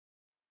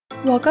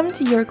Welcome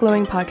to Your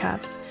Glowing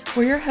Podcast.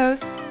 We're your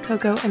hosts,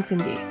 Coco and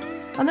Cindy.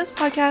 On this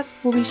podcast,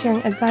 we'll be sharing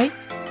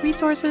advice,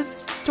 resources,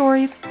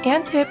 stories,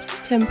 and tips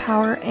to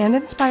empower and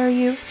inspire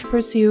you to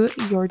pursue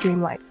your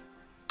dream life.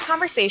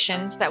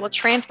 Conversations that will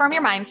transform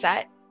your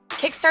mindset,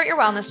 kickstart your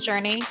wellness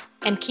journey,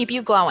 and keep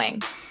you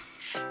glowing.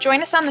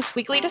 Join us on this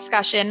weekly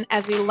discussion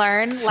as we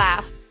learn,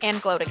 laugh,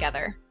 and glow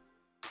together.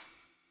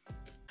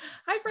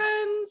 Hi,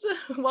 friends.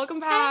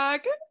 Welcome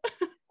back.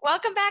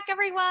 Welcome back,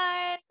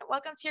 everyone.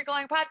 Welcome to Your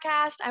Glowing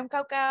Podcast. I'm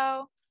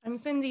Coco. I'm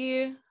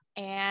Cindy.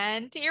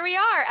 And here we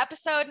are,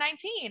 episode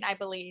 19, I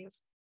believe.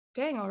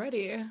 Dang,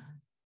 already.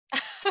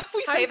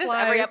 We say this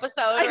every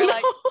episode. We're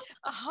like,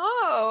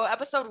 oh,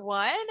 episode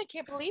 1? I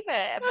can't believe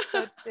it.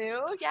 Episode 2?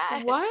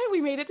 Yeah. What?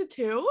 We made it to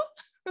 2?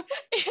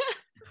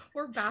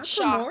 We're back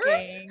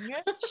Shocking. for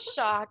more?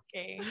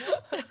 Shocking.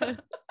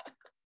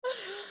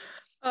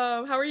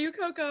 How are you,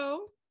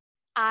 Coco?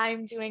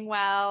 I'm doing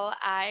well.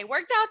 I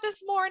worked out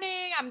this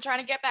morning. I'm trying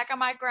to get back on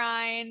my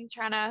grind,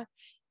 trying to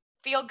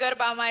feel good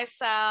about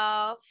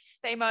myself,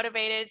 stay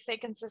motivated, stay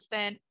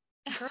consistent.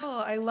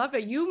 Girl, I love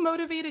it. You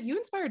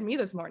inspired me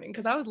this morning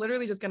because I was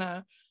literally just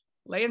gonna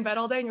lay in bed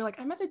all day and you're like,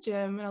 I'm at the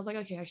gym. And I was like,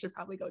 okay, I should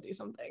probably go do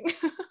something.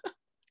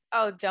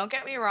 Oh, don't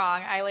get me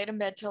wrong. I laid in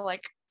bed till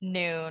like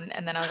noon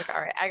and then I was like,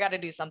 all right, I got to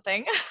do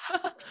something.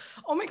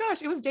 Oh my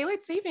gosh, it was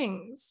daylight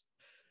savings.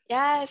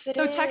 Yes, it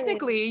is. So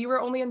technically you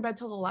were only in bed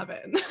till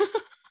 11.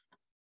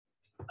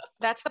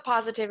 That's the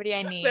positivity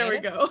I need. There we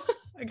go.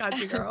 I got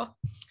you, girl.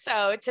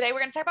 So today we're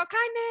going to talk about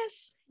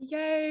kindness.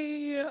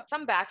 Yay.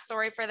 Some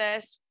backstory for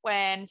this.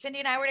 When Cindy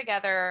and I were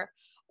together,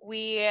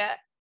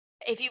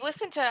 if you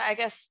listen to, I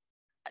guess,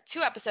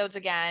 2 episodes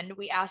again,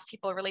 we asked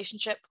people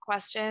relationship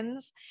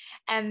questions.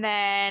 And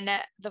then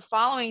the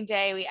following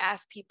day, we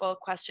asked people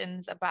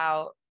questions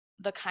about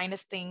the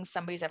kindest things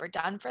somebody's ever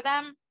done for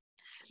them.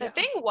 The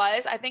thing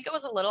was, I think it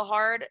was a little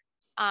hard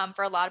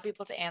for a lot of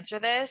people to answer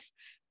this.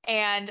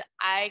 And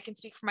I can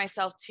speak for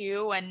myself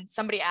too. When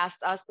somebody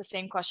asked us the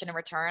same question in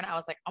return, I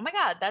was like, oh my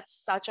God, that's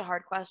such a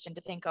hard question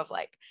to think of,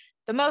 like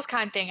the most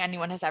kind thing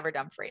anyone has ever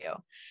done for you.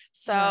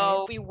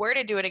 So if we were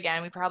to do it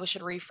again, we probably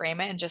should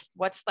reframe it and just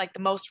what's like the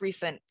most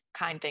recent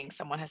kind thing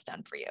someone has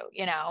done for you,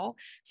 you know?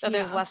 So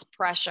there's less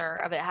pressure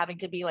of it having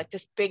to be like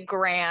this big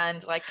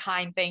grand, like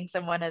kind thing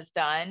someone has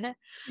done.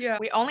 Yeah.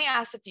 We only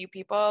asked a few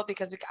people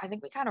because I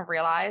think we kind of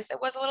realized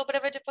it was a little bit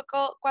of a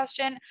difficult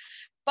question,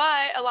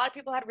 but a lot of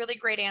people had really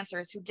great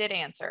answers who did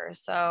answer.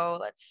 So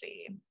let's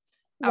see.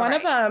 One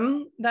of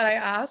them that I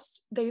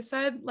asked, they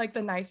said like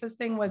the nicest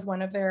thing was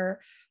one of their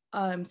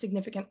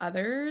significant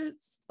others,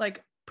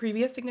 like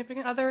previous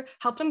significant other,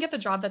 helped them get the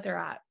job that they're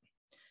at,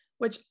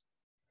 which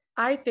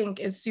I think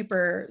is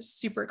super,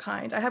 super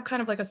kind. I have kind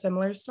of like a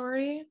similar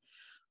story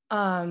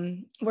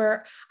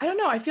where I don't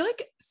know, I feel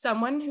like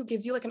someone who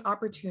gives you like an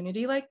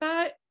opportunity like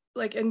that,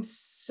 like, I'm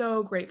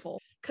so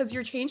grateful because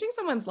you're changing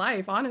someone's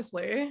life,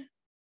 honestly.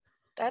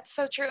 That's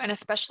so true. And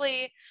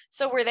especially,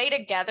 so were they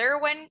together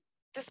when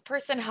this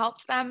person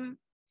helped them?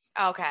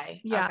 Okay.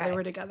 Yeah, okay. They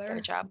were together. Get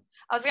a job.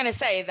 I was going to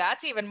say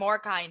that's even more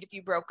kind if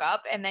you broke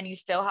up and then you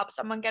still help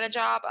someone get a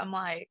job. I'm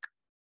like,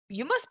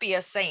 you must be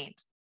a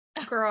saint.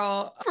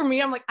 Girl, for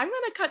me, I'm like, I'm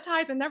going to cut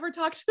ties and never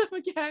talk to them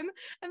again.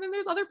 And then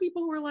there's other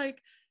people who are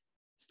like,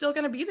 still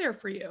going to be there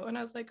for you. And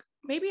I was like,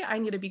 maybe I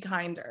need to be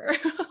kinder.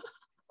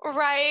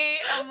 Right.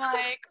 I'm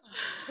like,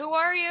 who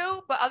are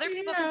you? But other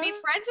people can be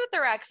friends with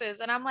their exes.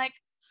 And I'm like,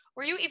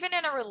 were you even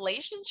in a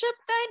relationship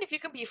then? If you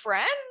can be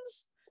friends?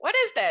 What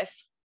is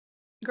this?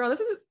 Girl,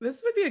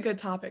 this would be a good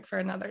topic for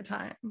another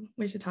time.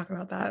 We should talk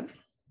about that.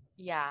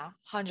 Yeah,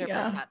 100%.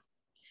 Yeah.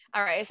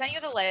 All right. I sent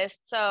you the list.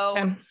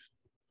 So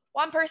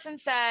one person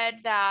said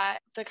that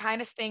the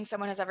kindest thing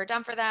someone has ever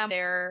done for them,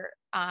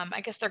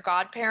 I guess their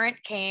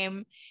godparent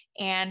came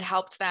and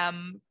helped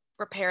them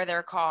repair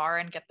their car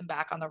and get them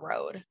back on the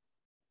road.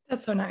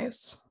 That's so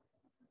nice.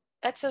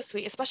 That's so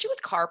sweet, especially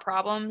with car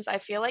problems. I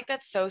feel like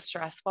that's so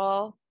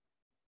stressful.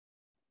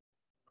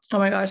 Oh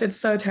my gosh, it's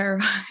so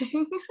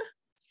terrifying.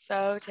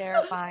 So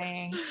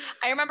terrifying.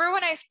 I remember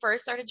when I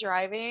first started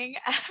driving,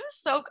 I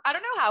don't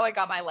know how I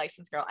got my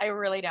license, girl. I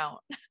really don't.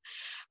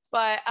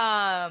 But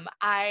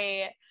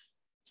I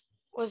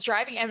was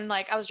driving and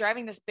like I was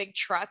driving this big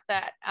truck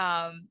that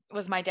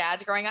was my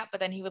dad's growing up, but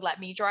then he would let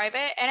me drive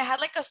it. And it had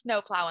like a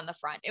snowplow in the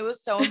front. It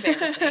was so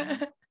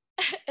embarrassing.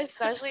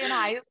 Especially in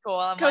high school.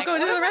 I'm Coco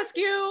like, to the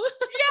rescue.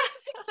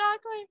 Yeah,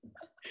 exactly.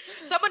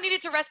 Someone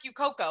needed to rescue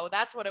Coco.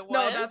 That's what it was.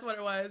 No, that's what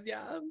it was.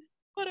 Yeah.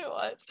 What it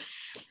was.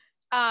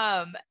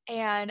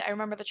 And I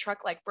remember the truck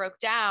like broke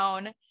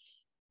down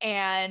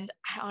and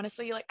I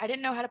honestly, like, I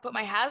didn't know how to put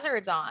my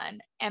hazards on.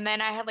 And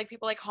then I had like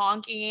people like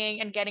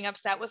honking and getting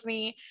upset with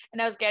me.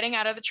 And I was getting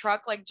out of the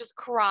truck, like just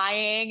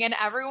crying and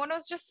everyone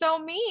was just so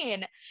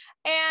mean.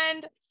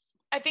 And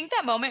I think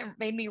that moment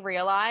made me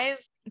realize,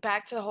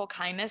 back to the whole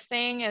kindness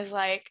thing, is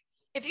like,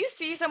 if you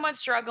see someone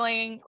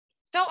struggling,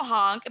 don't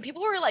honk. And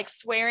people were like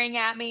swearing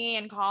at me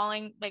and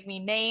calling like me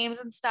names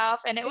and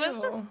stuff. And it was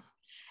just,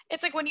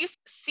 it's like when you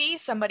see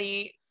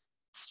somebody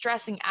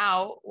stressing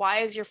out, why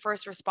is your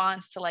first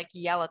response to like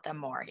yell at them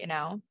more, you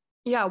know?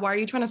 Yeah, why are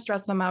you trying to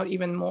stress them out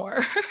even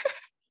more?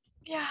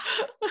 Yeah.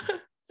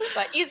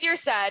 But easier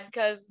said,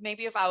 because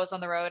maybe if I was on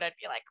the road, I'd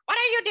be like, what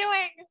are you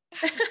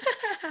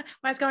doing?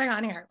 What's going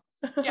on here?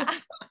 Yeah.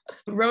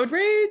 Road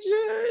rage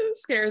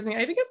scares me.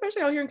 I think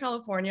especially out here in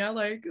California,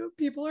 like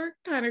people are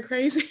kind of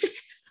crazy.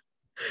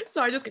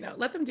 So I just,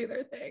 let them do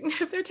their thing.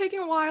 If they're taking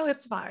a while,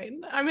 it's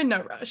fine. I'm in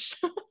no rush.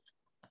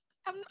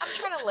 I'm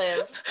trying to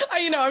live.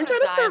 I'm trying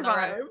to Die on the road.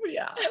 survive.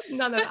 Yeah,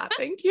 none of that.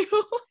 Thank you.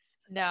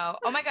 No.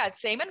 Oh my God.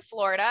 Same in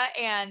Florida.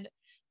 And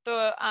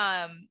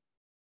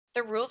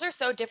the rules are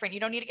so different. You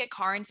don't need to get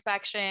car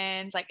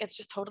inspections. Like it's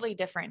just totally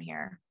different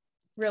here.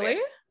 It's Really?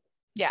 weird.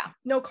 Yeah.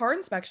 No car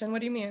inspection.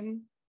 What do you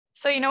mean?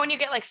 So when you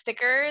get like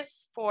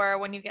stickers for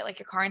when you get like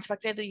your car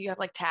inspected, you have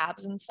like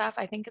tabs and stuff,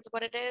 I think is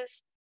what it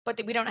is. But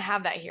we don't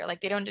have that here.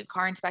 Like they don't do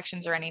car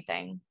inspections or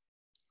anything.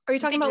 Are you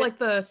talking They about do. like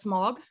the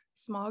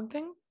smog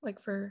thing? Like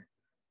for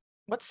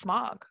What's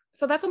smog?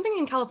 So that's something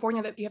in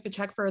California that you have to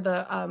check for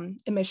the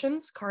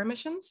car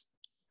emissions.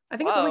 I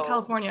think it's only Whoa.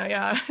 California.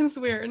 Yeah, it's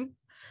weird.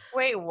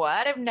 Wait,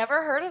 what? I've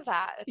never heard of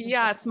that. It's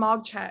Yeah, interesting.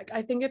 smog check.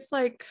 I think it's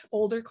like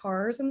older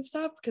cars and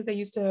stuff because they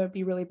used to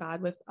be really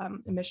bad with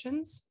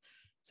emissions.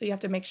 So you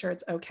have to make sure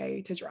it's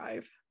okay to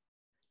drive.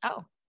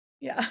 Oh,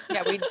 Yeah.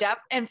 yeah.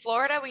 In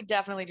Florida, we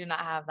definitely do not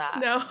have that.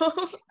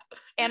 No.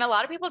 And a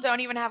lot of people don't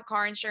even have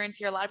car insurance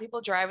here. A lot of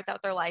people drive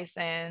without their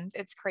license.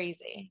 It's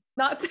crazy.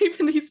 Not safe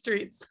in these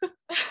streets.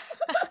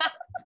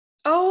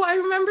 Oh, I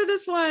remember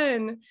this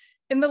one.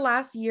 In the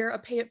last year, a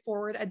pay it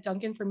forward at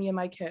Dunkin' for me and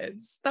my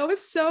kids. That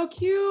was so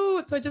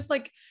cute. So I just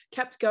like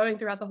kept going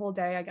throughout the whole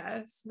day, I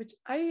guess, which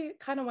I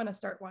kind of want to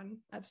start one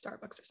at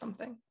Starbucks or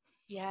something.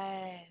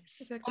 Yes.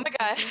 Like Oh my so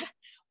God. cool.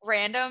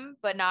 Random,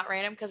 but not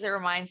random because it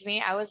reminds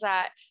me. I was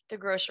at the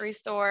grocery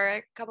store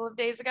a couple of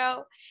days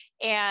ago,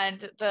 and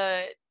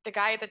the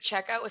guy at the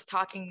checkout was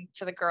talking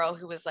to the girl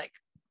who was like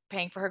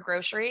paying for her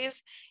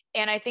groceries.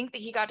 And I think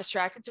that he got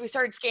distracted. So he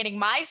started scanning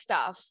my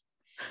stuff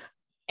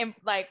and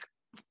like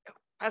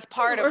as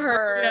part of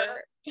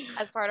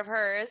as part of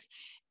hers.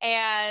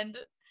 And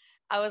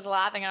I was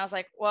laughing and I was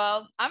like,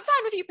 well, I'm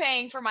fine with you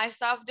paying for my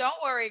stuff. Don't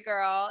worry,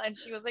 girl. And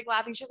she was like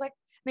laughing. She's like,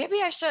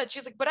 maybe I should.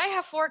 She's like, but I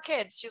have 4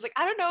 kids. She's like,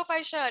 I don't know if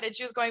I should. And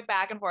she was going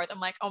back and forth.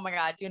 I'm like, oh my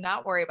God, do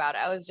not worry about it.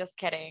 I was just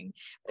kidding.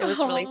 It was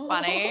really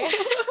funny.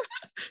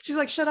 She's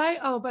like, should I?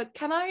 Oh, but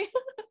can I?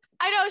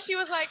 I know. She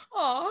was like,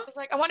 Oh,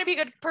 I want to be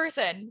a good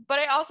person, but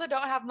I also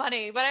don't have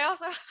money. But I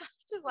also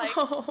just like,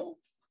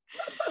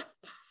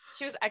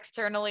 she was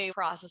externally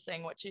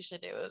processing what she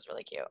should do. It was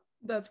really cute.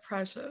 That's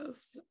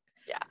precious.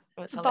 Yeah,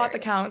 it was hilarious. Thought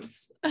that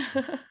counts.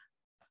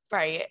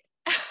 Right.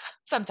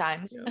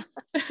 Sometimes.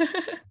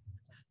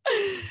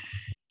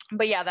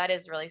 But yeah, that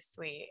is really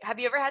sweet. Have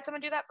you ever had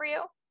someone do that for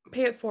you?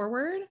 Pay it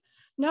forward?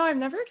 No, I've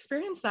never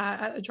experienced that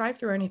at a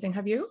drive-through or anything.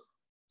 Have you?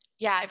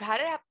 Yeah, I've had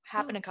it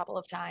happen a couple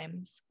of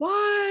times.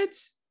 What?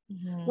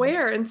 Mm-hmm.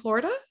 Where? In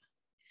Florida?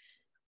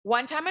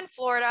 One time in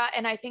Florida,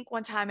 and I think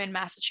one time in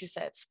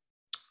Massachusetts.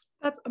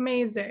 That's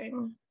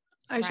amazing.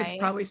 I should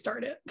probably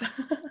start it.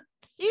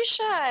 You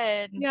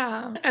should.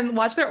 Yeah. And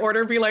watch their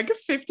order be like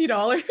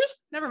 $50.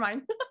 Never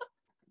mind.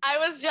 I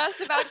was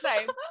just about to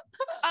say,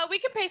 we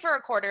could pay for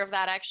a quarter of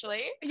that,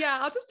 actually. Yeah,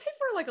 I'll just pay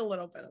for like a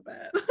little bit of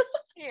it.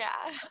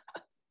 Yeah.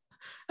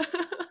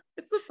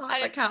 It's the thought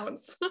that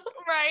counts.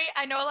 Right.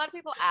 I know a lot of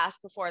people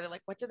ask before. They're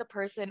like, what did the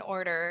person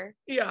order?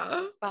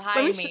 Yeah.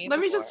 Behind me. Let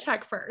me just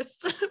check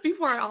first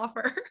before I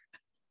offer.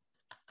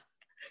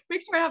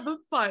 Make sure I have the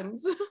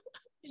funds.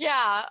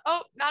 Yeah.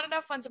 Oh, not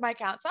enough funds in my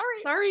account.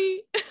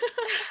 Sorry.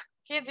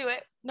 Can't do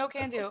it. No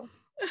can do.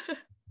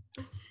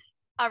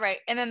 All right.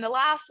 And then the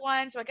last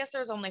one. So I guess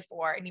there's only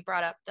 4. And you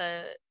brought up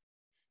the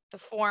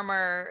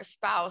former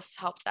spouse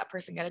helped that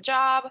person get a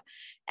job.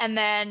 And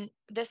then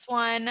this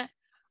one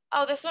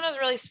was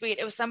really sweet.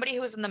 It was somebody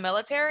who was in the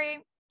military.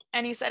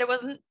 And he said it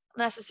wasn't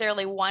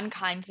necessarily one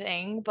kind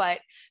thing, but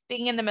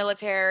being in the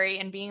military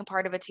and being a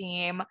part of a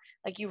team,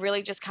 like you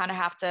really just kind of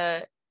have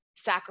to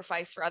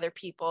sacrifice for other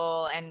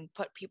people and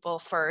put people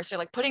first, or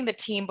like putting the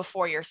team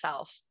before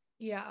yourself.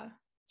 Yeah.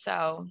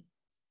 So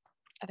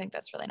I think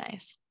that's really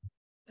nice.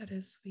 That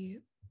is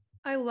sweet.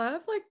 I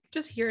love like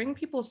just hearing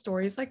people's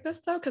stories like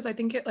this though, because I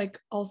think it like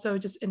also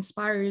just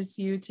inspires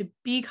you to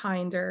be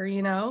kinder,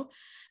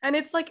 and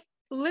it's like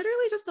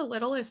literally just the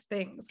littlest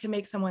things can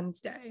make someone's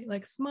day,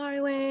 like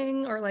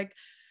smiling or like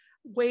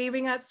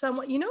waving at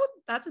someone.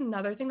 That's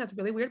another thing that's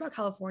really weird about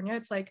California.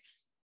 It's like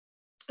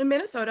in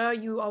Minnesota,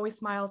 you always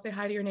smile, say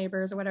hi to your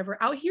neighbors or whatever.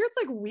 Out here, it's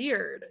like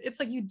weird.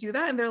 It's like you do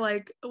that and they're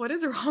like, what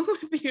is wrong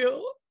with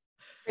you?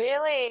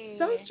 Really?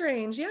 So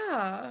strange.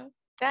 Yeah.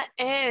 That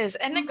is.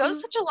 And it goes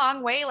such a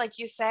long way, like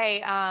you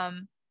say.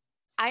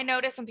 I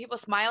notice when people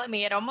smile at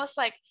me, it almost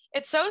like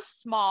it's so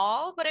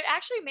small, but it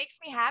actually makes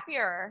me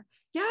happier.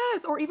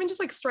 Yes. Or even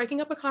just like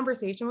striking up a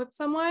conversation with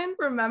someone.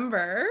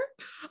 Remember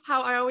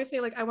how I always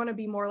say, like, I want to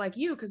be more like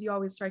you because you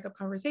always strike up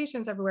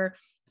conversations everywhere.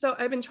 So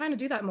I've been trying to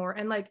do that more.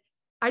 And like,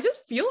 I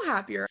just feel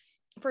happier.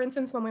 For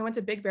instance, when we went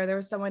to Big Bear, there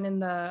was someone in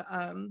the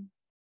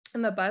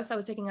bus that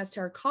was taking us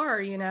to our car,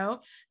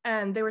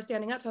 and they were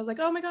standing up. So I was like,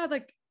 oh my God,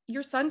 like,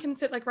 your son can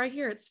sit like right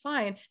here, it's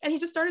fine. And he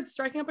just started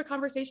striking up a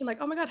conversation like,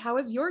 oh my God, how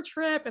was your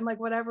trip? And like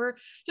whatever,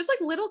 just like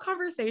little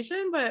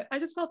conversation, but I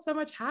just felt so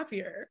much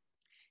happier.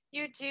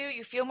 You do,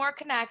 you feel more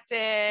connected,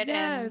 and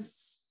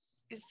Yes.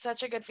 it's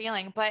such a good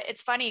feeling. But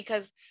it's funny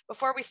because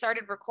before we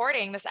started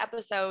recording this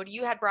episode,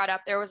 you had brought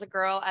up there was a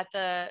girl at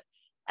the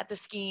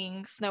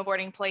skiing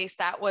snowboarding place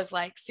that was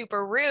like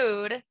super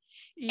rude.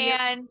 Yep.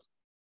 And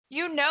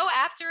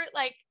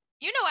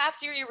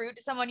after you're rude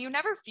to someone, you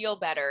never feel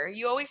better.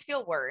 You always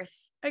feel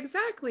worse.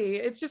 Exactly.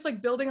 It's just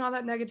like building on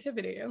that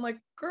negativity. I'm like,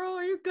 girl,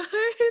 are you good?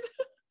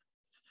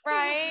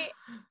 Right.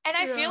 And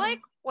I feel Yeah. like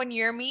when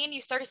you're mean,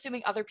 you start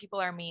assuming other people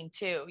are mean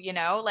too, you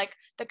know? Like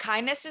the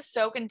kindness is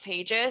so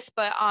contagious,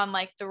 but on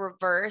like the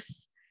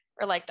reverse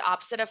or like the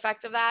opposite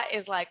effect of that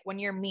is like when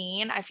you're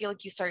mean, I feel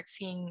like you start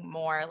seeing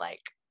more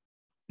like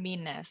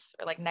meanness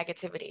or like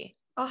negativity.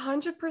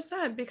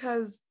 100%,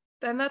 because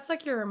then that's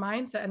like your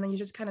mindset and then you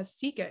just kind of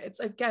seek it. It's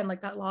again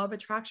like that law of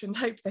attraction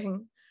type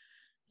thing.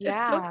 It's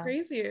so Yeah,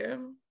 crazy.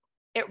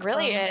 it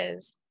really Um,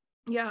 is.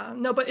 yeah,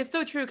 no, but it's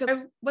so true because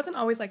I wasn't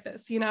always like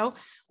this,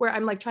 where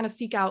I'm like trying to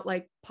seek out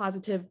like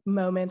positive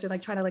moments or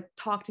like trying to like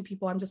talk to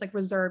people. I'm just like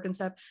reserved and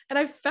stuff. And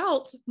I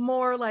felt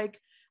more like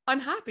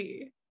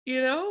unhappy,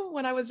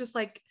 when I was just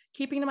like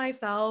keeping to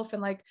myself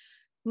and like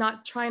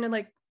not trying to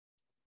like,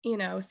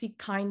 seek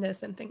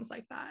kindness and things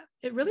like that.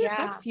 It really Yeah,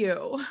 affects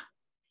you.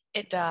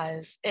 it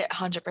does. It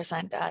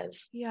 100%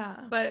 does. Yeah.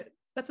 But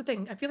that's the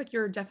thing. I feel like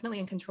you're definitely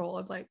in control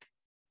of like,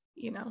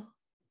 you know,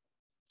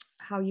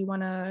 how you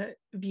want to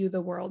view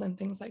the world and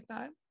things like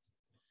that.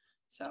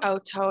 So, Oh,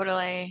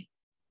 totally.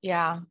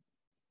 Yeah,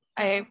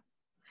 yeah. I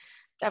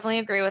definitely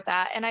agree with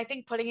that. And I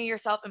think putting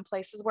yourself in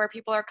places where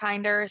people are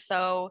kinder.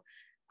 So,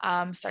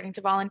 starting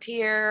to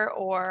volunteer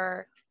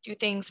or do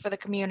things for the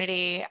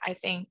community, I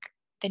think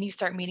then you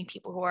start meeting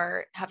people who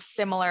have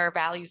similar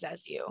values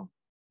as you, like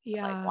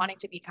Yeah. wanting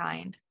to be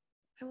kind.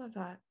 I love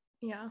that.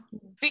 Yeah.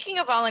 Speaking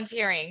of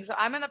volunteering, so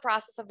I'm in the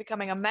process of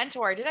becoming a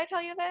mentor. Did I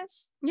tell you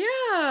this?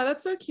 Yeah.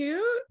 That's so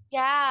cute.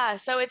 Yeah.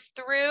 So it's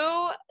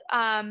through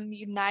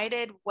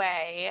United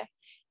Way.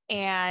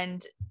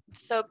 And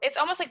so it's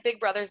almost like Big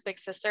Brothers, Big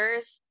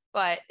Sisters,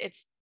 but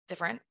it's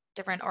different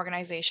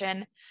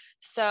organization.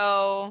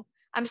 So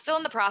I'm still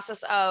in the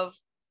process of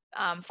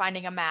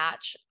finding a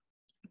match,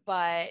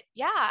 but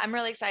yeah, I'm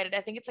really excited.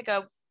 I think it's like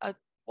a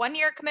 1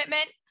 year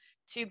commitment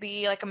to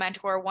be like a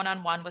mentor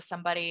one-on-one with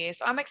somebody.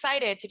 So I'm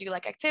excited to do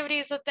like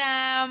activities with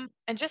them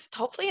and just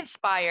hopefully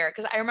inspire.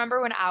 Cause I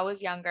remember when I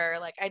was younger,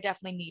 like I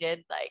definitely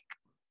needed like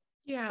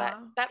that, Yeah.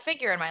 that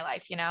figure in my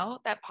life,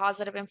 that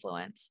positive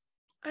influence.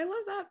 I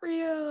love that for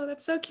you.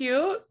 That's so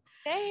cute.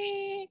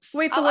 Thanks.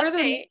 Wait, so I'll what are the,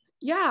 update.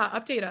 yeah,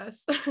 update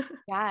us.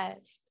 Yes.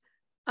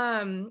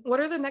 What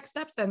are the next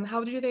steps then?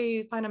 How do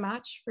they find a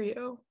match for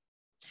you?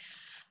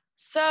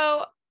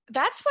 So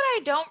that's what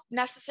I don't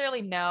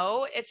necessarily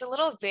know. It's a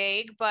little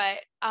vague, but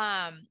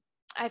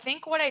I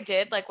think what I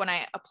did like when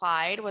I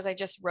applied was I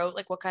just wrote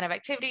like what kind of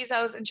activities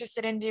I was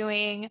interested in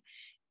doing.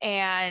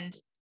 And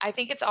I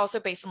think it's also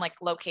based on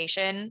like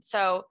location.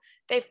 So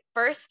they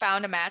first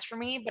found a match for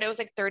me, but it was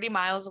like 30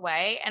 miles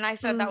away. And I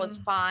said that was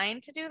Mm,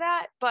 fine to do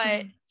that. But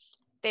mm,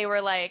 they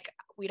were like,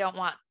 we don't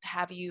want to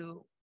have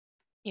you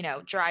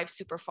drive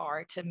super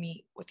far to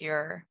meet with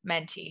your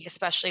mentee,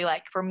 especially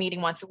like for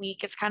meeting once a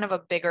week. It's kind of a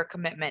bigger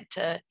commitment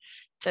to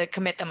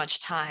commit that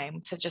much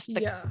time to just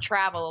the yeah.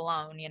 travel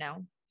alone.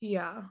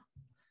 Yeah.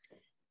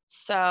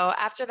 So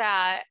after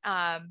that,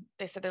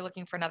 they said they're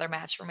looking for another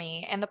match for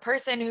me. And the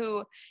person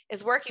who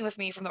is working with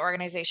me from the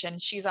organization,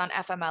 she's on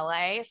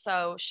FMLA.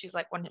 So she's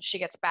like, when she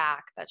gets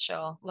back, that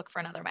she'll look for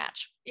another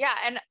match. Yeah.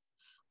 And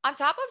on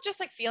top of just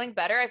like feeling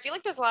better, I feel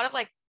like there's a lot of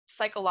like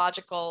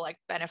psychological like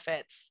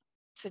benefits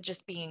to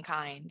just being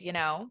kind.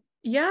 Yeah.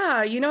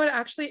 It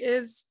actually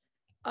is,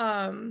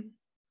 um,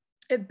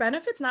 it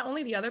benefits not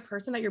only the other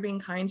person that you're being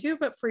kind to,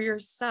 but for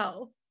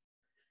yourself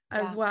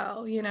as Yeah.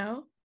 well.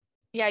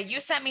 Yeah.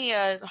 You sent me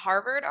a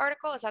Harvard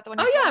article. Is that the one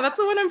you're Oh yeah, pulling that's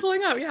up? the one I'm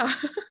pulling up. Yeah.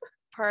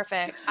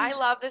 Perfect. I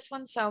love this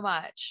one so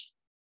much.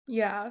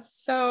 Yeah.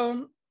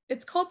 So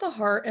it's called The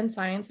Heart and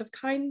Science of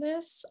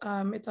Kindness.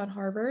 It's on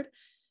Harvard.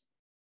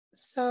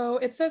 So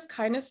it says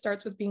kindness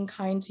starts with being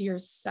kind to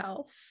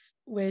yourself,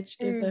 which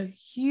is a Mm.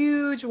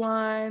 huge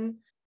one.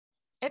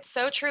 It's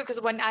so true because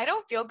when I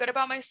don't feel good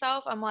about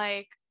myself, I'm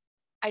like,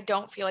 I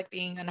don't feel like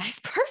being a nice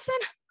person.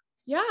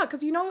 Yeah,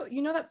 because you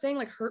know that saying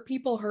like hurt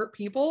people hurt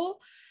people.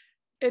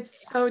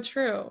 It's Yeah, so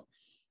true.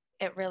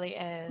 it really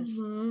is.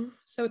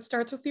 So it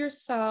starts with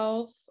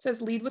yourself. It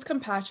says lead with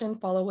compassion,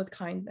 follow with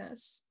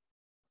kindness.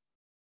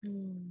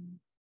 Mm.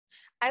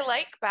 I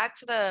like back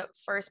to the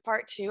first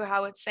part too,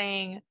 how it's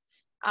saying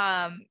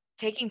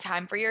taking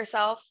time for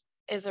yourself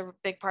is a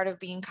big part of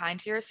being kind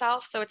to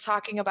yourself. So it's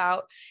talking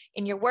about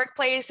in your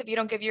workplace, if you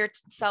don't give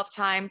yourself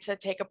time to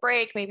take a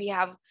break, maybe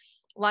have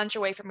lunch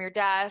away from your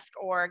desk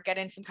or get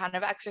in some kind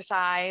of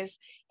exercise.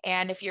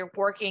 And if you're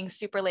working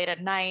super late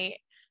at night,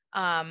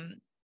 um,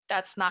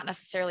 that's not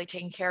necessarily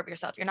taking care of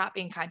yourself. You're not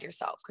being kind to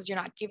yourself because you're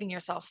not giving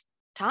yourself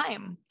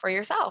time for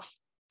yourself.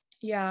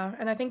 Yeah.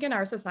 And I think in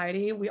our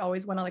society, we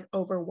always want to like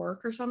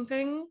overwork or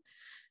something.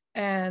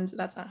 And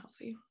that's not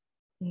healthy.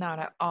 Not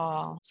at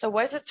all. So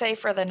what does it say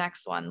for the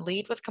next one?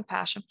 Lead with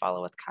compassion,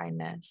 follow with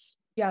kindness.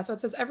 Yeah. So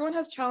it says everyone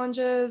has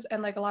challenges.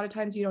 And like a lot of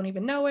times you don't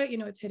even know it,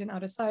 it's hidden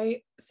out of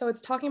sight. So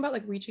it's talking about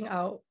like reaching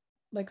out,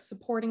 like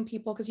supporting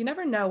people, because you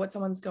never know what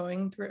someone's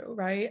going through.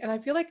 Right. And I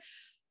feel like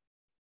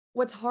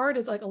what's hard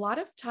is like a lot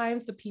of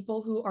times the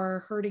people who are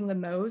hurting the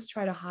most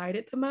try to hide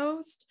it the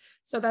most.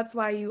 So that's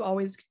why you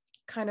always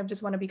kind of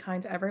just want to be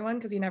kind to everyone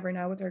because you never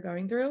know what they're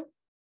going through.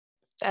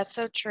 That's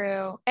so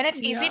true. And it's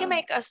easy to Yeah.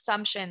 make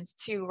assumptions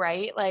too,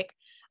 right? Like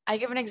I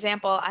give an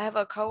example. I have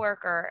a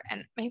coworker,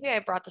 and maybe I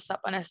brought this up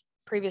on a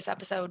previous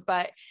episode,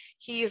 but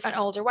he's an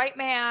older white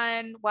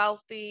man,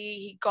 wealthy,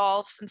 he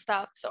golfs and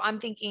stuff. So I'm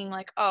thinking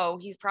like, oh,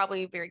 he's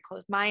probably very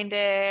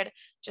closed-minded,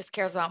 just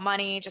cares about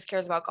money, just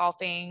cares about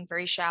golfing,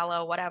 very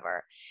shallow,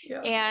 whatever.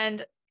 Yeah.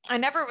 And I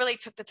never really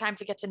took the time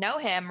to get to know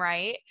him,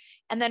 right?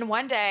 And then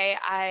one day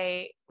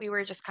we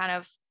were just kind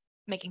of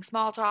making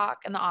small talk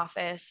in the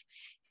office,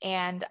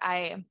 and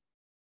I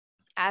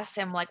asked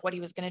him like what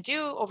he was going to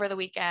do over the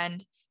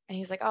weekend. And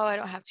he's like, oh, I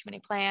don't have too many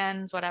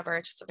plans, whatever.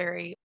 It's just a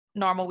very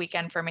normal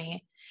weekend for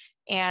me.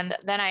 And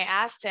then I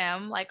asked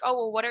him, like, oh,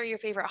 well, what are your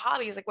favorite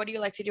hobbies? Like, what do you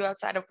like to do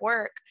outside of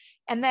work?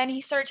 And then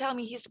he started telling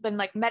me he's been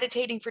like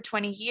meditating for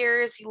 20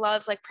 years. He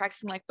loves like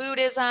practicing like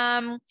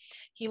Buddhism.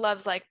 He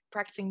loves like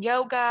practicing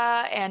yoga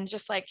and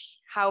just like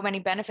how many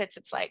benefits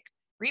it's like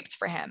reaped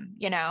for him,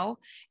 you know?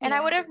 And I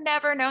Yeah. would have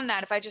never known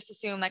that if I just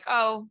assumed like,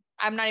 oh,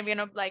 I'm not even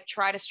gonna like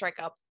try to strike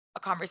up a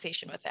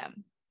conversation with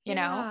him, you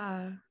know?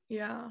 Yeah.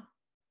 Yeah.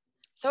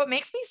 So it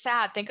makes me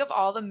sad. Think of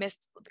all the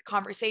missed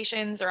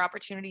conversations or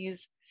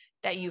opportunities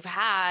that you've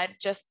had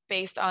just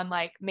based on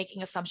like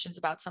making assumptions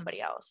about somebody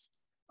else.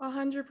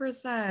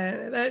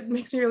 100%. That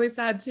makes me really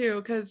sad too,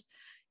 because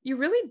you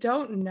really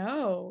don't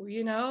know,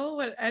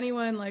 what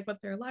anyone like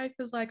what their life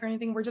is like or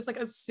anything. We're just like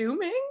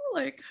assuming,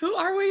 like, who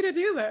are we to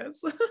do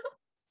this?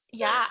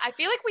 Yeah, I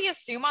feel like we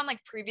assume on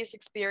like previous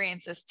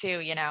experiences too,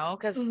 you know,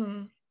 because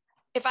Mhm.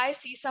 if I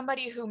see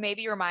somebody who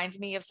maybe reminds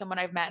me of someone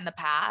I've met in the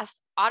past,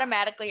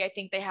 automatically I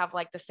think they have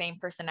like the same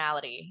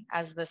personality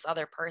as this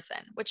other person,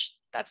 which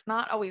that's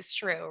not always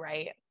true,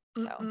 right?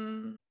 So, oh,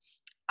 Mm-mm.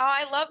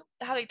 I love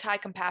how they tie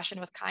compassion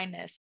with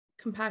kindness.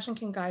 Compassion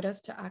can guide us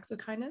to acts of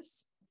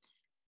kindness.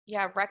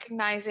 Yeah,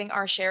 recognizing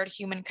our shared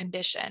human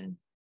condition.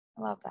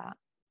 I love that.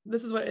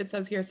 This is what it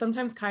says here.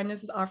 Sometimes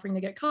kindness is offering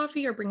to get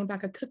coffee or bringing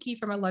back a cookie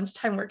from a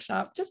lunchtime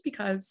workshop just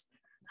because.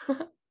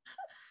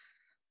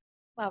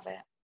 Love it.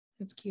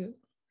 It's cute.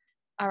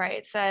 All right.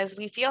 It says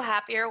we feel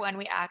happier when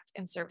we act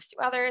in service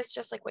to others,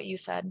 just like what you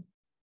said.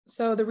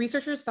 So the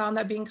researchers found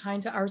that being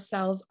kind to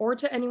ourselves or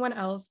to anyone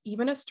else,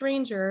 even a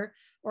stranger,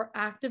 or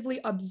actively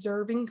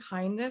observing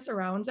kindness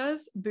around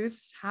us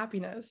boosts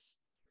happiness.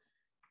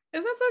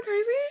 Isn't that so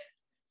crazy?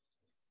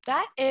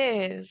 That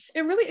is,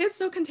 It really is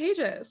so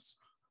contagious.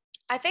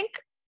 I think,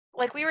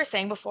 like we were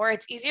saying before,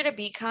 it's easier to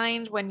be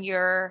kind when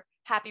you're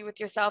happy with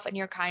yourself and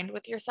you're kind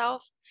with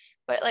yourself.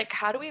 But like,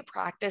 how do we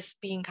practice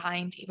being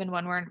kind even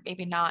when we're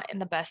maybe not in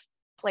the best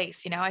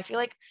place? You know, I feel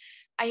like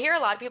I hear a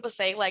lot of people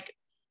say like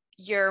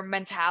your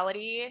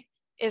mentality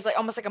is like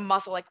almost like a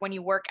muscle. Like when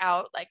you work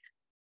out, like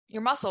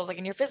your muscles, like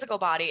in your physical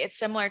body, it's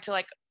similar to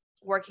like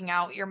working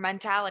out your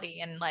mentality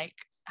and like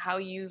how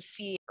you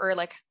see or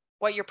like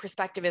what your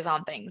perspective is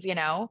on things, you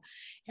know?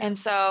 Yeah. And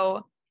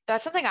so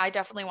that's something I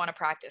definitely want to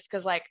practice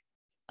because like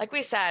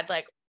we said,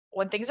 like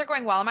when things are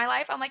going well in my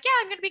life, I'm like, yeah,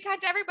 I'm gonna be kind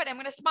to everybody. I'm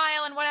gonna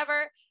smile and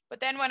whatever. But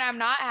then when I'm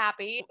not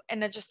happy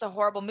and it's just a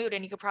horrible mood,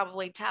 and you could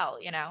probably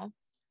tell, you know?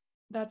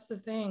 That's the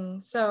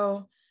thing.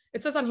 So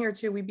it says on here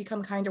too, we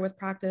become kinder with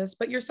practice,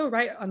 but you're so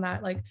right on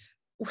that. Like,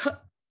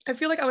 I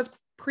feel like I was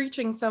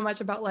preaching so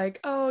much about like,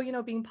 oh,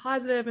 being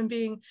positive and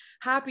being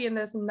happy and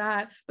this and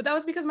that. But that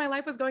was because my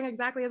life was going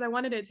exactly as I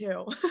wanted it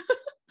to.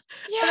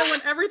 And then Yeah.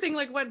 when everything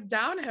like went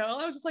downhill,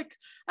 I was just like,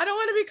 I don't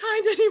want to be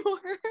kind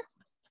anymore.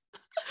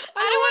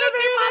 I I don't want to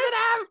don't want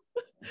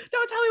be positive.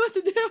 Don't tell me what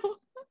to do.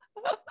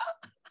 to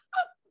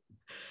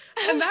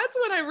do And this. that's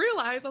when I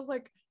realized I was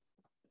like,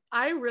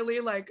 I really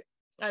like,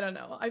 I don't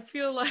know. I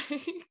feel like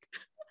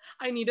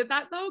I needed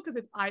that though, because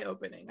it's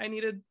eye-opening. I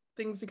needed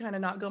things to kind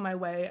of not go my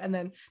way. And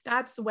then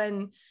that's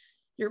when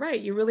you're right.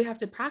 You really have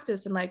to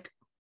practice and like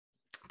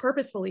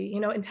purposefully,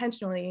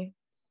 intentionally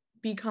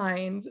be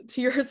kind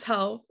to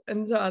yourself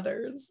and to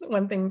others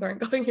when things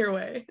aren't going your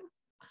way.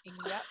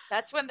 Yep.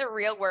 That's when the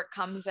real work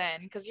comes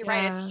in because you're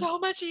right. It's Yeah. so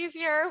much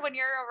easier when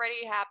you're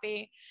already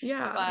happy,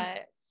 Yeah.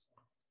 but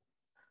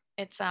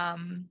it's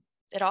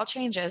it all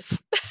changes.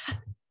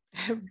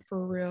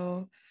 For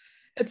real.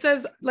 It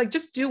says like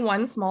just do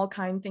one small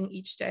kind thing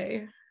each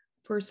day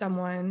for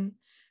someone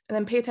and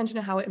then pay attention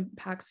to how it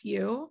impacts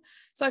you.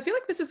 So I feel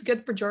like this is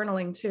good for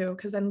journaling too,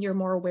 because then you're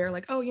more aware,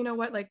 like, oh, you know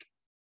what? Like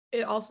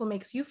it also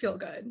makes you feel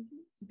good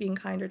being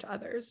kinder to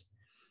others.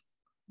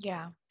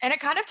 Yeah. And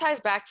it kind of ties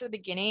back to the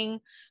beginning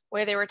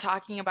where they were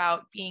talking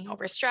about being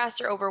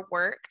overstressed or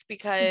overworked Mhm.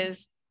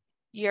 because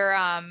you're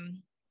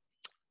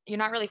you're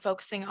not really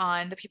focusing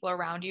on the people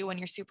around you when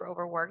you're super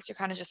overworked. You're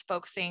kind of just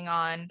focusing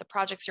on the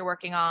projects you're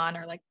working on,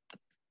 or like the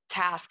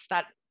tasks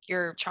that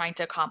you're trying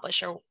to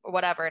accomplish, or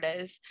whatever it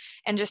is,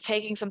 and just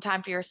taking some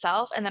time for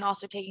yourself, and then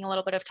also taking a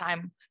little bit of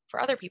time for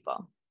other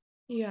people.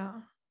 Yeah.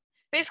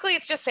 Basically,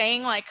 it's just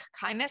saying like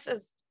kindness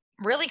is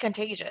really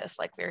contagious,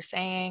 like we were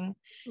saying.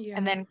 Yeah.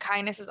 And then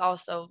kindness is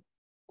also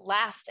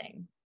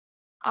lasting.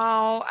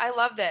 Oh, I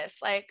love this.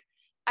 Like,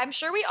 I'm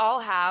sure we all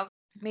have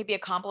maybe a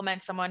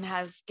compliment someone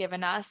has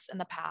given us in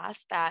the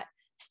past that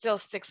still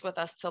sticks with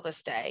us till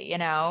this day, you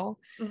know?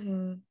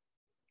 Mm-hmm.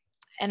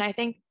 And I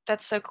think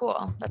that's so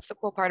cool. That's the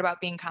cool part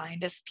about being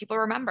kind, is people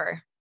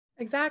remember.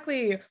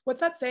 Exactly.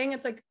 What's that saying?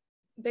 It's like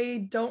they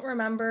don't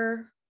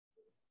remember.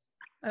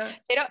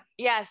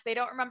 Yes, they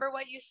don't remember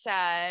what you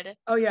said,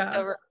 Oh but yeah.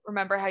 they'll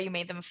remember how you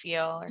made them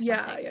feel or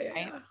Yeah, something, yeah, yeah,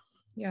 right? yeah.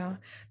 Yeah.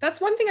 That's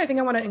one thing I think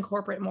I want to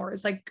incorporate more,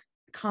 is like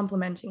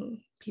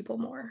complimenting people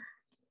more.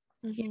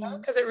 You know,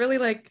 Mm-hmm. because it really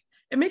like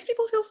it makes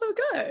people feel so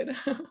good.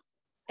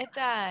 It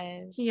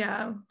does.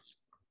 Yeah.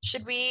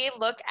 Should we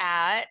look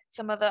at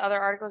some of the other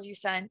articles you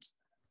sent?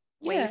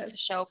 Ways to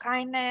show Yes.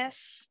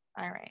 kindness.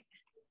 All right.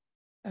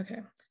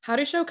 Okay. How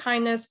to show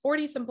kindness,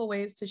 40 simple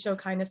ways to show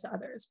kindness to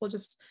others. We'll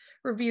just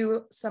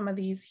review some of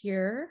these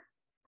here.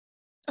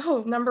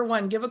 Oh, number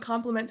one, give a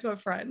compliment to a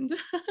friend.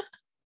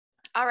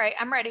 All right.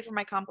 I'm ready for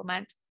my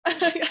compliment.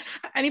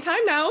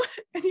 Anytime now.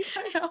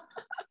 Anytime now.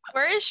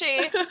 Where is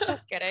she?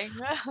 Just kidding.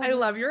 I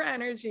love your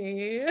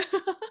energy.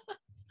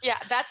 Yeah,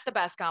 that's the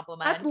best That's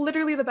compliment.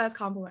 literally the best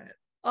compliment.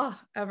 Oh,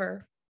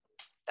 ever.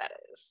 That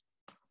is.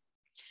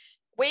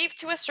 Wave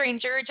to a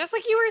stranger, just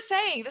like you were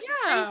saying. This is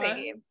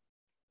crazy.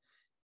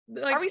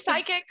 Like, are we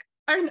psychic?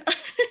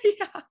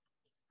 Yeah.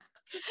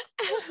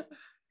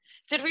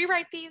 Did we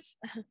write these?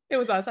 It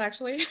was us,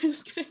 actually.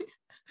 Just kidding.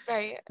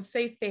 Right.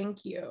 Say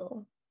thank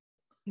you.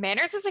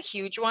 Manners is a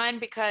huge one,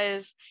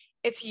 because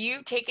it's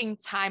you taking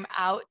time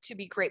out to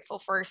be grateful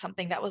for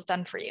something that was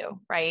done for you,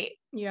 right?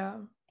 Yeah.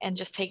 And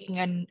just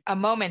taking a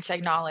moment to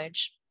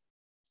acknowledge.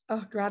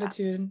 Oh,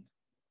 gratitude.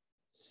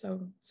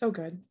 So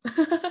good.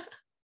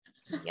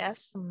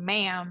 Yes,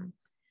 ma'am.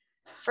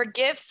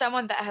 Forgive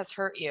someone that has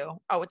hurt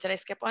you. Oh, did I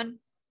skip one?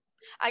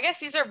 I guess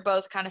these are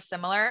both kind of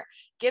similar.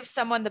 Give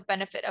someone the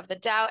benefit of the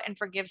doubt and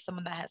forgive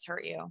someone that has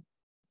hurt you.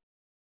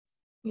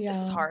 Yeah.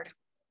 This is hard.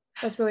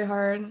 That's really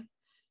hard.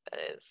 That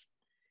is.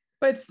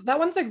 But that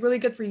one's like really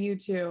good for you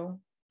too.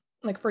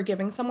 Like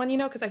forgiving someone, you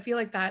know, because I feel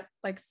like that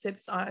like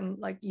sits on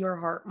like your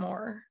heart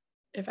more,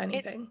 if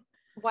anything.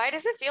 Why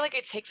does it feel like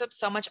it takes up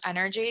so much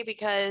energy?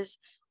 Because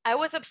I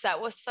was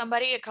upset with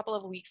somebody a couple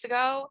of weeks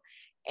ago,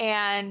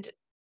 and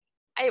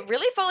I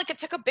really felt like it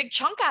took a big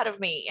chunk out of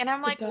me. And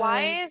I'm like,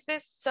 why is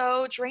this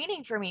so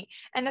draining for me?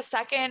 And the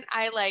second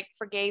I like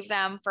forgave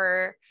them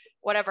for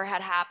whatever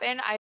had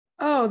happened,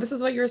 Oh, this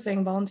is what you were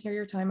saying. Volunteer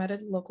your time at a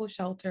local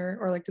shelter,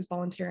 or like just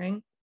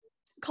volunteering.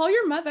 Call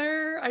your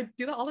mother. I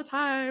do that all the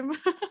time.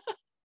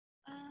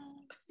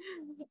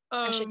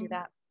 I should do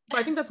that. But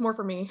I think that's more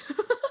for me.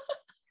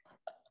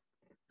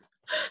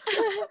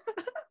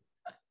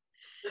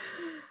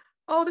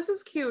 Oh, this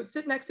is cute.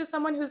 Sit next to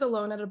someone who's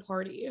alone at a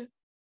party.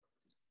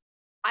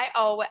 I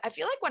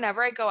feel like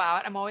whenever I go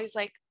out, I'm always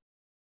like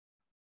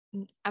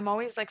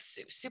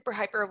super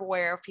hyper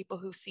aware of people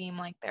who seem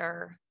like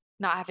they're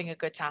not having a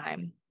good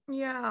time.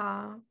 Yeah.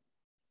 I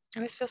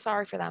always feel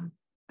sorry for them.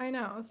 I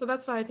know. So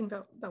that's why I think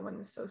that one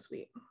is so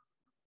sweet.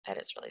 That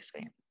is really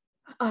sweet.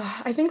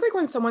 I think like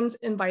when someone's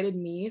invited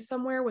me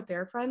somewhere with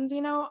their friends,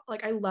 you know,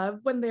 like I love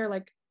when they're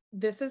like,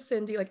 this is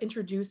Cindy, like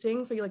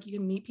introducing, so you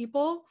can meet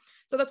people.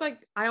 So that's why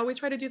I always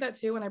try to do that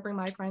too when I bring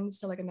my friends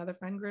to like another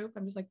friend group.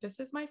 I'm just like,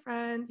 this is my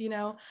friend, you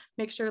know,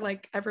 make sure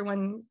like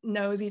everyone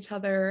knows each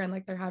other and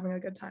like they're having a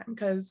good time,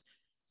 because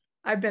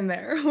I've been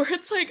there where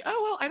it's like,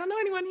 oh well, I don't know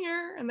anyone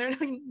here and they're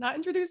like not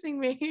introducing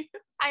me.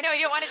 I know,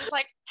 you don't want to just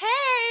like, hey,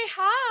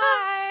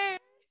 hi.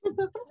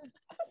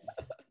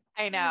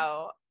 I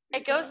know.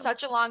 It goes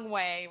such a long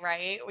way,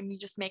 right? When you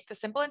just make the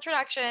simple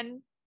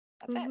introduction,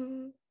 that's it.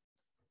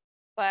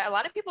 But a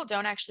lot of people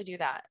don't actually do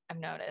that, I've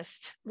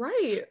noticed.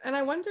 Right. And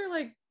I wonder,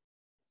 like,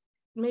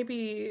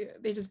 maybe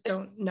they just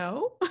don't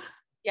know.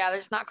 Yeah, they're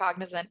just not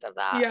cognizant of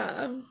that.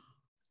 Yeah.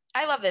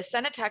 I love this.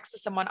 Send a text to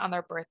someone on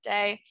their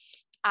birthday.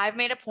 I've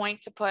made a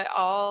point to put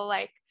all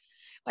like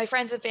my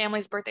friends and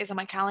family's birthdays on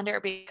my calendar,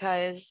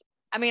 because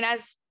I mean,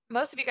 as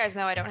most of you guys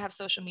know, I don't have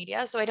social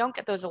media, so I don't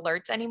get those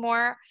alerts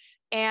anymore.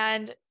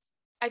 And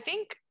I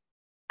think,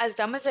 as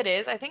dumb as it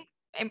is, I think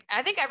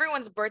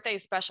everyone's birthday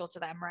is special to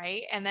them,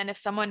 right? And then if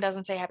someone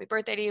doesn't say happy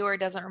birthday to you or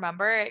doesn't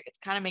remember, it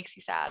kind of makes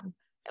you sad,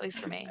 at least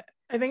for me.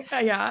 I think,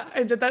 yeah,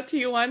 I did that to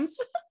you once.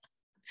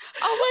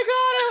 Oh my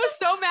God, I was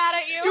so mad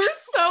at you. You were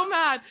so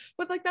mad.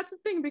 But like, that's the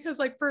thing, because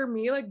like for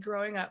me, like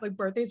growing up, like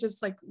birthdays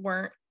just like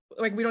weren't,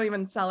 like we don't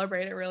even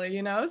celebrate it really,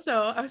 you know?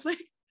 So I was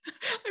like,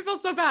 I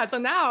felt so bad. So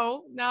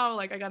now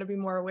like I got to be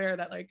more aware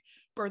that like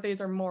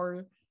birthdays are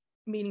more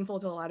meaningful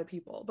to a lot of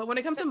people. But when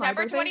it comes to my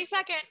birthday,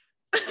 September 22nd,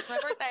 it's my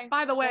birthday.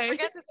 By the way, don't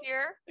forget this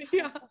year.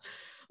 Yeah,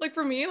 like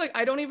for me, like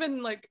I don't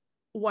even like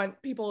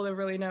want people to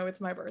really know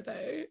it's my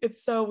birthday.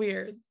 It's so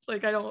weird.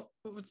 Like I don't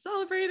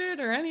celebrate it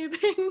or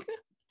anything.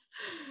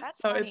 That's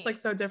So funny. it's like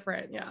so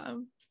different. Yeah.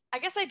 I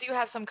guess I do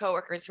have some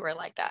coworkers who are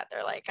like that.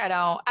 They're like, I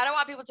don't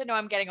want people to know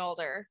I'm getting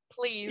older.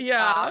 Please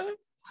stop.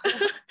 Yeah.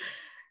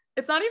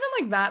 It's not even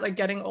like that, like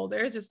getting older.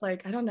 It's just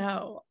like, I don't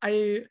know.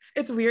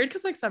 It's weird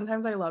because like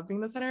sometimes I love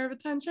being the center of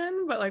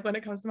attention, but like when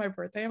it comes to my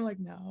birthday, I'm like,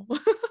 no. It's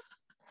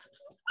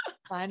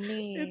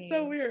so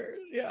Funny. weird.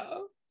 Yeah.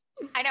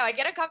 I know I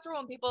get uncomfortable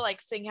when people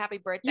like sing happy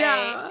birthday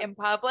Yeah. in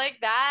public.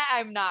 That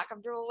I'm not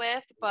comfortable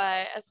with.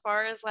 But as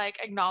far as like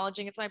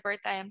acknowledging it's my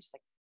birthday, I'm just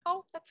like,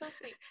 oh, that's so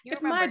sweet. You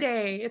It's my remember.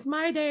 day. It's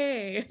my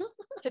day. My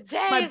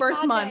Today is birth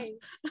my month. day.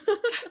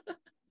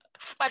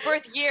 My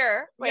birth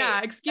year. Wait, Yeah,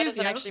 that excuse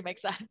doesn't you. actually make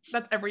sense.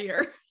 That's every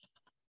year.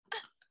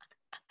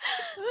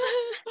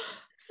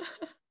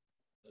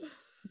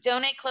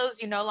 Donate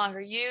clothes you no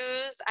longer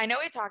use. I know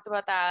we talked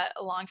about that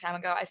a long time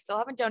ago. I still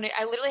haven't donated.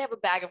 I literally have a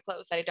bag of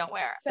clothes that I don't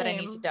wear that I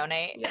need to Same.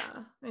 donate. Yeah,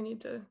 I need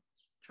to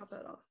chop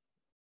that off.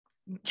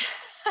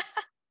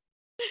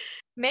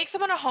 Make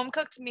someone a home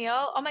cooked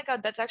meal. Oh my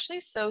God, that's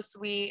actually so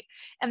sweet.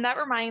 And that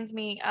reminds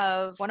me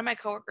of one of my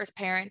coworkers'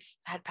 parents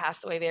had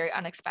passed away very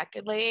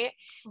unexpectedly.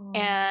 Oh,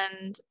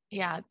 And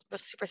yeah, it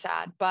was super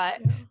sad.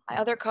 But yeah. my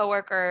other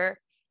coworker,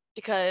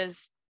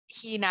 because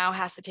he now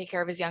has to take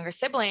care of his younger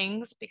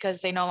siblings because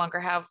they no longer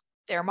have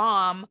their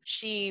mom,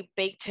 she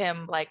baked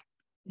him like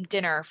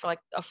dinner for like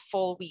a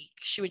full week.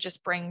 She would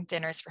just bring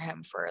dinners for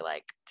him for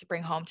like to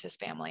bring home to his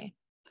family.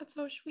 That's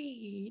so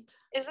sweet.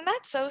 Isn't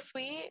that so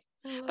sweet?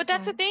 I But love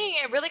that's the that. thing.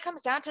 It really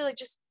comes down to like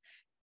just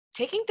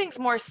taking things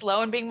more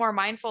slow and being more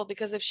mindful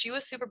because if she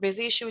was super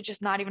busy, she would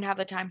just not even have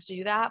the time to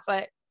do that.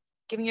 But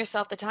giving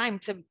yourself the time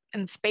to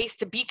and space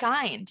to be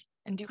kind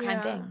and do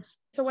kind Yeah. things.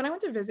 So when I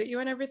went to visit you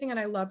and everything, and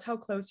I loved how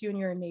close you and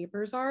your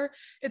neighbors are,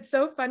 it's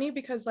so funny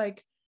because,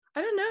 like,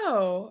 I don't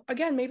know.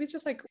 Again, maybe it's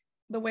just like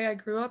the way I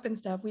grew up and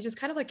stuff. We just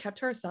kind of like kept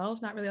to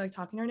ourselves, not really like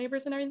talking to our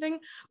neighbors and everything.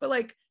 But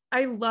like,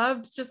 I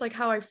loved just like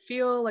how I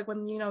feel like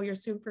when, you're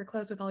super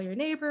close with all your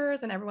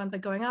neighbors and everyone's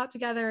like going out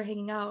together,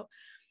 hanging out.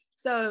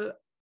 So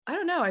I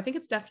don't know. I think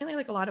it's definitely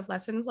like a lot of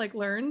lessons like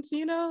learned,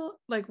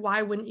 like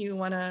why wouldn't you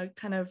want to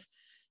kind of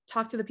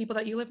talk to the people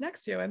that you live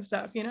next to and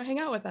stuff, hang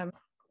out with them.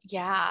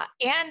 Yeah.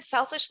 And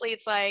selfishly,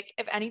 it's like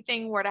if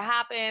anything were to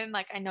happen,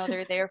 like I know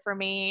they're there for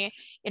me.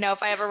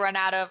 If I ever run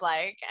out of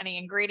like any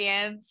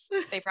ingredients,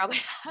 they probably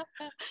Have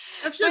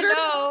but sugar?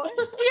 no,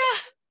 yeah,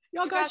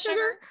 Y'all you got got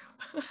sugar.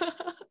 sugar?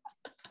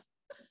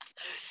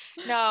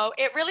 No,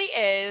 it really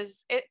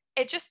is.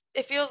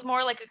 It feels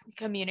more like a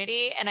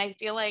community. And I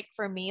feel like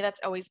for me,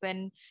 that's always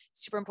been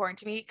super important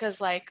to me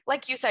because like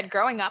you said,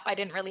 growing up, I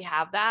didn't really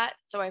have that.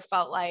 So I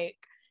felt like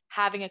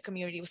having a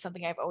community was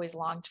something I've always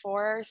longed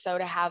for. So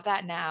to have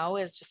that now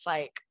is just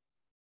like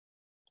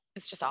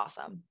it's just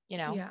awesome.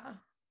 Yeah.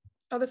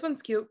 Oh, this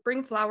one's cute.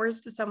 Bring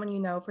flowers to someone you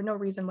know for no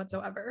reason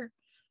whatsoever.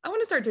 I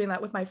want to start doing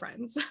that with my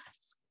friends.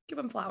 Just give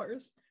them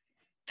flowers.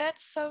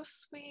 That's so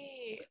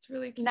sweet. It's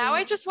really Now I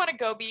cute. just want to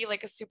go be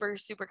like a super,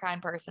 super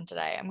kind person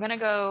today. I'm gonna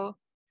go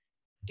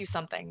do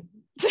something.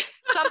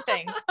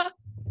 Something. I'm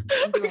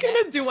We're doing it.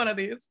 gonna do one of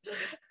these.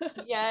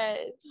 Yes.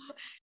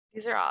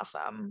 These are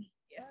awesome.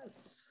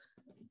 Yes.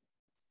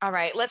 All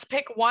right, let's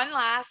pick one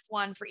last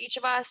one for each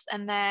of us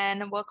and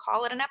then we'll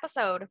call it an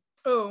episode.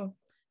 Oh,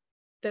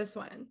 this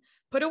one.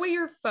 Put away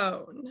your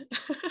phone.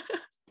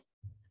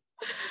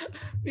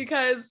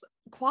 Because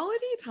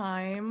quality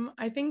time,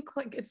 I think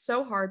like it's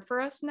so hard for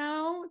us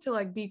now to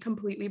like be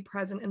completely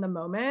present in the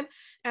moment.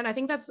 And I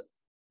think that's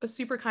a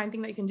super kind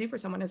thing that you can do for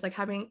someone is like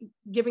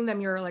giving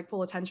them your like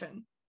full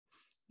attention,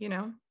 you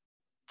know?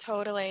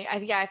 Totally.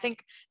 I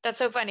think that's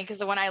so funny because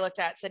the one I looked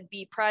at said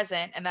be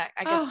present, and that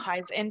I guess Oh,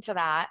 ties into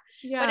that.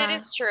 But it yeah.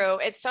 is true.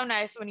 It's so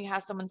nice when you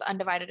have someone's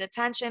undivided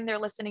attention. They're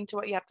listening to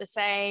what you have to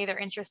say, they're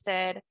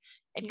interested.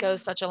 It Yeah.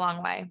 goes such a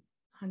long way.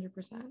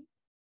 100%.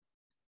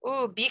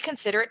 Ooh, be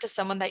considerate to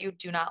someone that you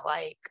do not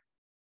like.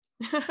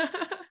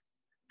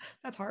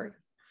 That's hard.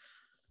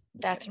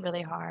 Just That's kidding.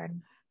 really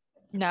hard.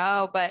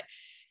 No, but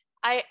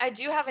I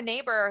do have a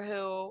neighbor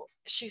who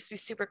she used to be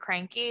super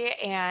cranky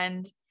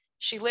and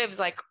she lives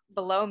like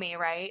below me,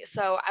 right?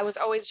 So I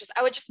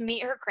would just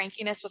meet her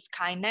crankiness with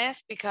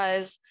kindness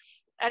because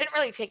I didn't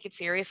really take it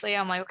seriously.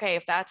 I'm like, okay,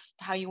 if that's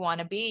how you want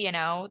to be,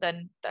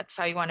 then that's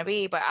how you want to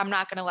be. But I'm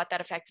not going to let that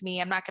affect me.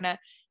 I'm not going to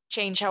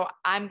change how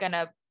I'm going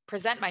to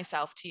present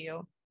myself to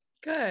you.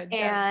 Good.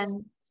 Yes.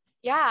 And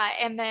yeah,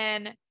 and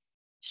then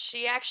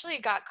she actually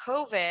got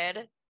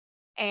COVID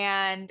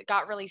and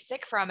got really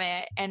sick from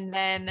it. And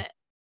then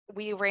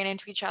we ran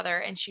into each other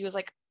and she was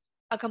like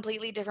a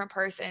completely different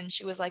person.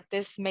 She was like,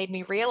 this made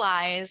me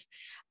realize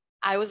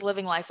I was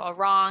living life all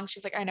wrong.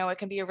 She's like, I know it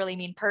can be a really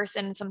mean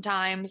person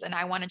sometimes, and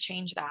I want to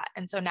change that.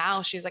 And so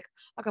now she's like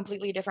a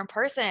completely different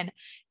person.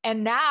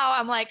 And now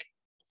I'm like,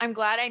 I'm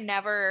glad I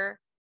never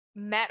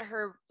met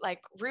her like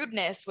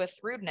rudeness with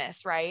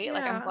rudeness, right?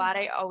 Like, I'm Yeah. glad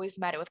I always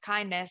met it with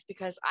kindness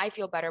because I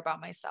feel better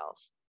about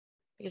myself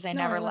because I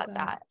No, I never love let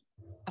that. that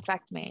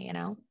affect me.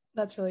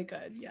 That's really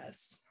good.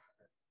 Yes.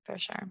 For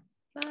sure.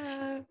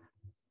 Love.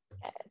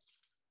 Yes.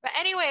 But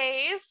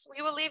anyways,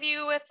 we will leave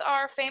you with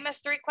our famous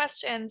 3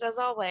 questions as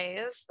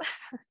always.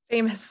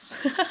 Famous.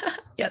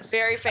 Yes.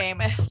 Very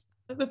famous.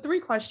 The 3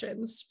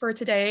 questions for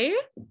today.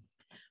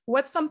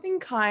 What's something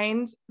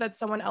kind that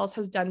someone else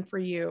has done for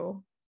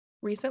you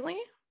recently?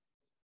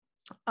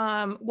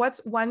 What's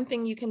one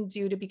thing you can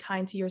do to be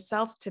kind to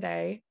yourself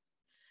today?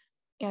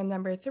 And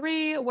number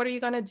 3, what are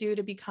you going to do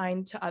to be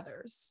kind to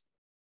others?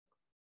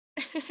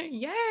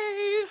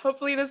 Yay!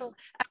 Hopefully this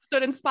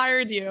episode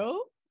inspired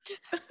you.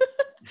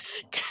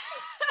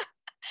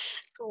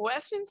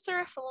 Questions to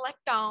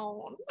reflect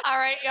on. All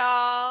right,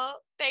 y'all.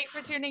 Thanks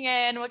for tuning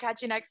in. We'll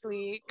catch you next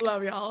week.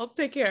 Love y'all.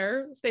 Take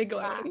care. Stay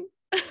glowing.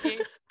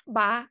 Yes.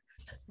 Bye.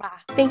 Bye.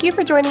 Thank you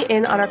for joining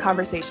in on our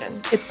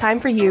conversation. It's time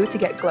for you to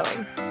get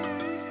glowing.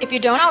 If you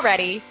don't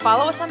already,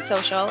 follow us on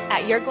social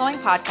at Your Glowing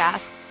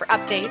Podcast for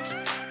updates,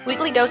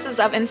 weekly doses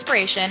of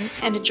inspiration,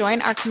 and to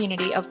join our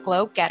community of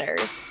glow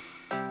getters.